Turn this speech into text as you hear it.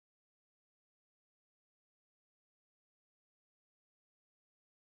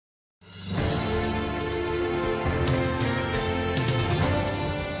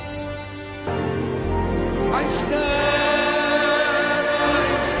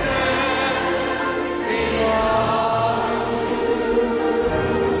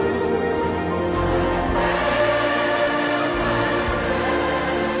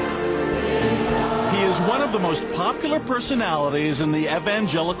popular personalities in the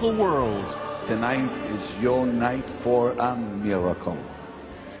evangelical world. Tonight is your night for a miracle.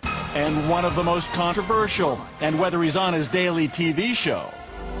 And one of the most controversial, and whether he's on his daily TV show.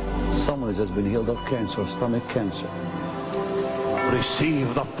 Someone has just been healed of cancer, stomach cancer.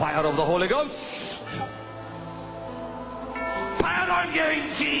 Receive the fire of the Holy Ghost. Fire on you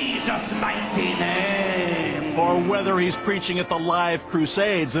in Jesus' mighty name. Or whether he's preaching at the live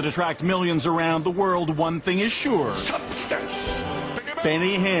crusades that attract millions around the world, one thing is sure. Substance.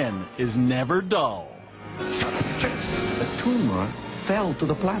 Benny Hinn is never dull. Substance. The tumor fell to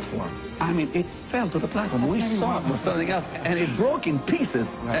the platform. I mean, it fell to the platform. We saw it was something else, and it broke in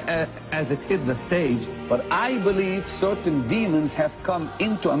pieces as it hit the stage. But I believe certain demons have come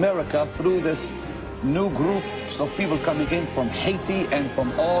into America through this new groups of people coming in from Haiti and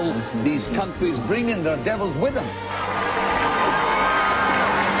from all these countries, bringing their devils with them.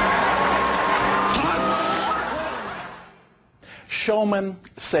 Showman,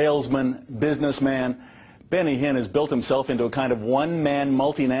 salesman, businessman, Benny Hinn has built himself into a kind of one-man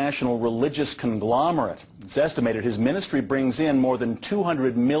multinational religious conglomerate. It's estimated his ministry brings in more than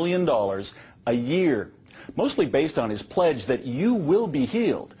 $200 million a year, mostly based on his pledge that you will be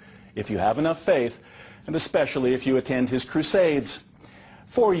healed if you have enough faith, and especially if you attend his crusades.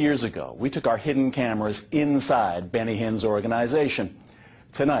 4 years ago, we took our hidden cameras inside Benny Hinn's organization.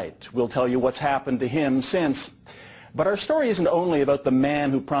 Tonight, we'll tell you what's happened to him since. But our story isn't only about the man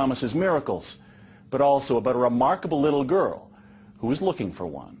who promises miracles, but also about a remarkable little girl who was looking for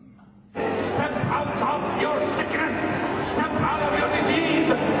one. Step out of your sickness, step out of your disease,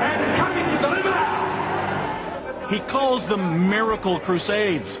 and come into deliverance. He calls them Miracle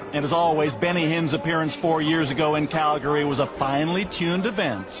Crusades, and as always, Benny Hinn's appearance 4 years ago in Calgary was a finely tuned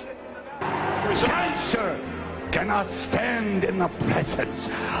event. Cancer cannot stand in the presence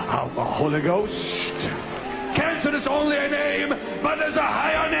of the Holy Ghost. Cancer is only a name, but there's a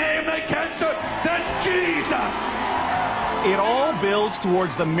higher name than cancer. That's Jesus. It all builds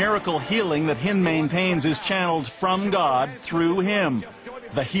towards the miracle healing that Hinn maintains is channeled from God through him.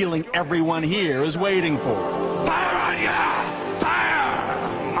 The healing everyone here is waiting for. Fire on ya!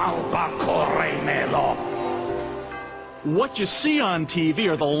 Fire! Malbakore Melo. What you see on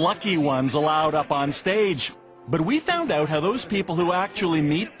TV are the lucky ones allowed up on stage. But we found out how those people who actually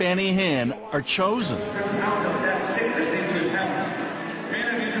meet Benny Hinn are chosen.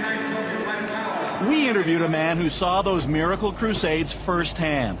 We interviewed a man who saw those miracle crusades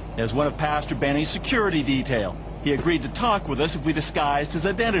firsthand as one of Pastor Benny's security detail. He agreed to talk with us if we disguised his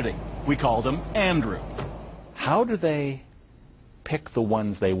identity. We called him Andrew. How do they pick the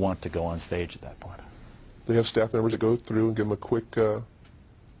ones they want to go on stage at that point? They have staff members that go through and give them a quick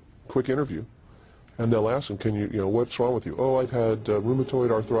interview. And they'll ask them, what's wrong with you? Oh, I've had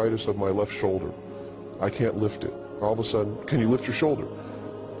rheumatoid arthritis of my left shoulder. I can't lift it. All of a sudden, can you lift your shoulder?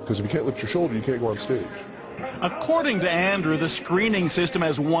 Because if you can't lift your shoulder, you can't go on stage. According to Andrew, the screening system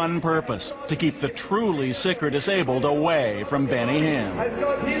has one purpose: to keep the truly sick or disabled away from Benny Hinn.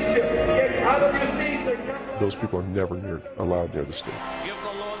 Those people are never allowed near the stage.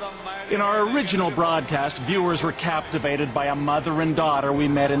 In our original broadcast, viewers were captivated by a mother and daughter we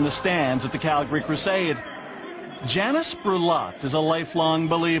met in the stands at the Calgary Crusade. Janice Brulotte is a lifelong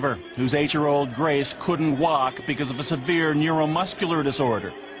believer whose 8-year-old Grace couldn't walk because of a severe neuromuscular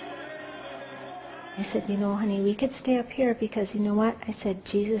disorder. I said, you know, honey, we could stay up here because, you know what? I said,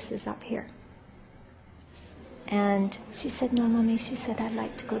 Jesus is up here. And she said, no, Mommy. She said, I'd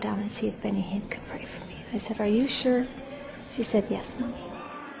like to go down and see if Benny Hinn could pray for me. I said, are you sure? She said, yes, Mommy.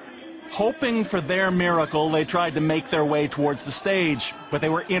 Hoping for their miracle, they tried to make their way towards the stage, but they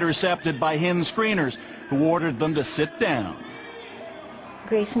were intercepted by Hinn screeners, who ordered them to sit down.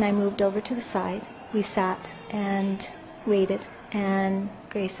 Grace and I moved over to the side. We sat and waited, and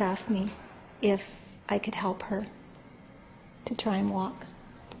Grace asked me if I could help her to try and walk.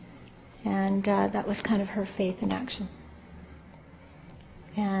 And that was kind of her faith in action.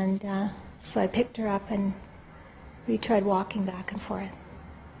 And so I picked her up, and we tried walking back and forth.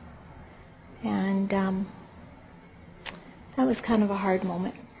 And that was kind of a hard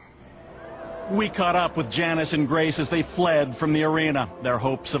moment. We caught up with Janice and Grace as they fled from the arena, their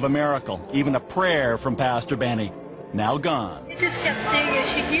hopes of a miracle, even a prayer from Pastor Benny, now gone. They just kept saying if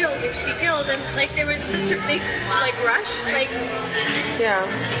she healed, and like they were in such a big rush, yeah.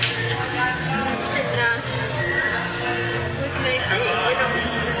 And what can I say? You know,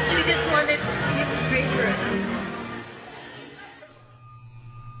 she just wanted you to pray for her.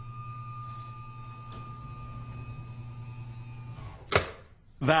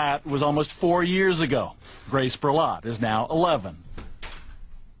 That was almost 4 years ago. Grace Brulotte is now 11.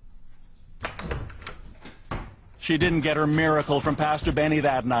 She didn't get her miracle from Pastor Benny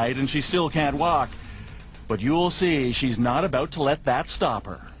that night, and she still can't walk. But you'll see she's not about to let that stop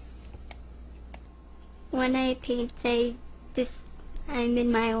her. When I paint, I'm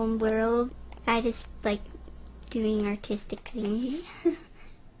in my own world. I just like doing artistic things.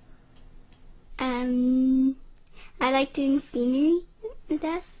 I like doing scenery.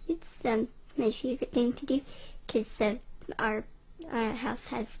 It's my favorite thing to do, because our house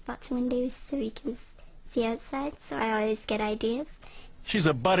has lots of windows so we can see outside, so I always get ideas. She's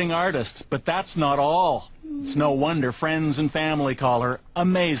a budding artist, but that's not all. It's no wonder friends and family call her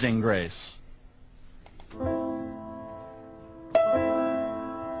Amazing Grace.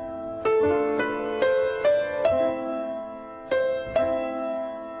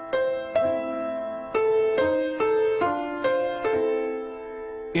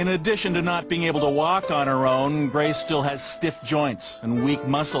 In addition to not being able to walk on her own, Grace still has stiff joints and weak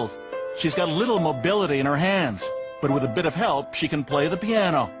muscles. She's got little mobility in her hands, but with a bit of help, she can play the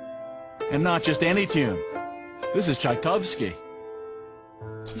piano. And not just any tune. This is Tchaikovsky.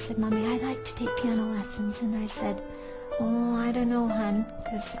 She said, "Mommy, I'd like to take piano lessons." And I said, "Oh, I don't know, hon,"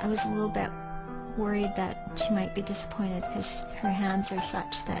 because I was a little bit worried that she might be disappointed, because her hands are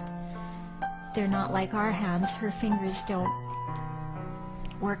such that they're not like our hands. Her fingers don't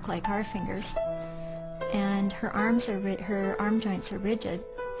work like our fingers, and her arm joints are rigid,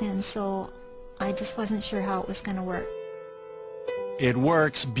 and so I just wasn't sure how it was going to work. It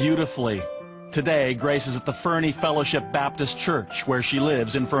works beautifully. Today, Grace is at the Fernie Fellowship Baptist Church, where she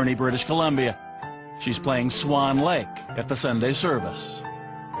lives in Fernie, British Columbia. She's playing Swan Lake at the Sunday service.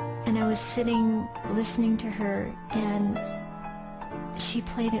 And I was sitting listening to her, and she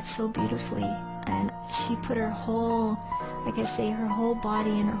played it so beautifully, and she put her whole, like I say, her whole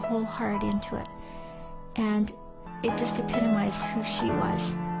body and her whole heart into it, and it just epitomized who she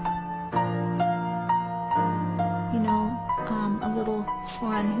was. You know, a little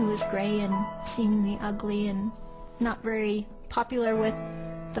swan who was gray and seemingly ugly and not very popular with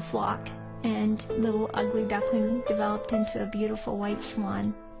the flock, and little ugly duckling developed into a beautiful white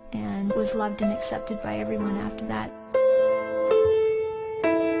swan and was loved and accepted by everyone after that.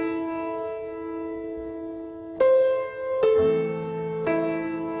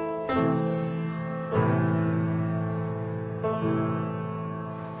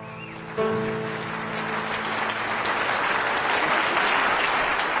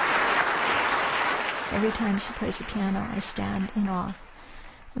 Every time she plays the piano, I stand in awe,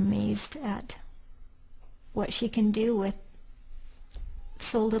 amazed at what she can do with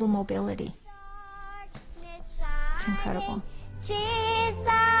so little mobility. It's incredible. Jesus,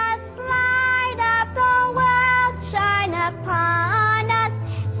 light up the world, shine upon us,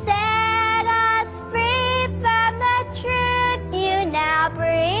 set us free from the truth you now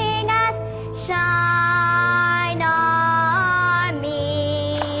bring us, shine on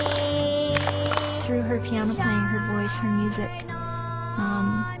me. Through her piano playing, her voice, her music,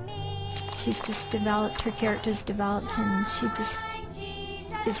 she's just developed, her character's developed, and she just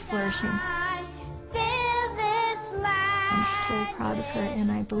is flourishing. I'm so proud of her,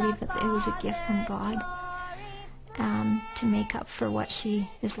 and I believe that it was a gift from God to make up for what she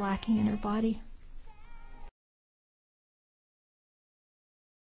is lacking in her body.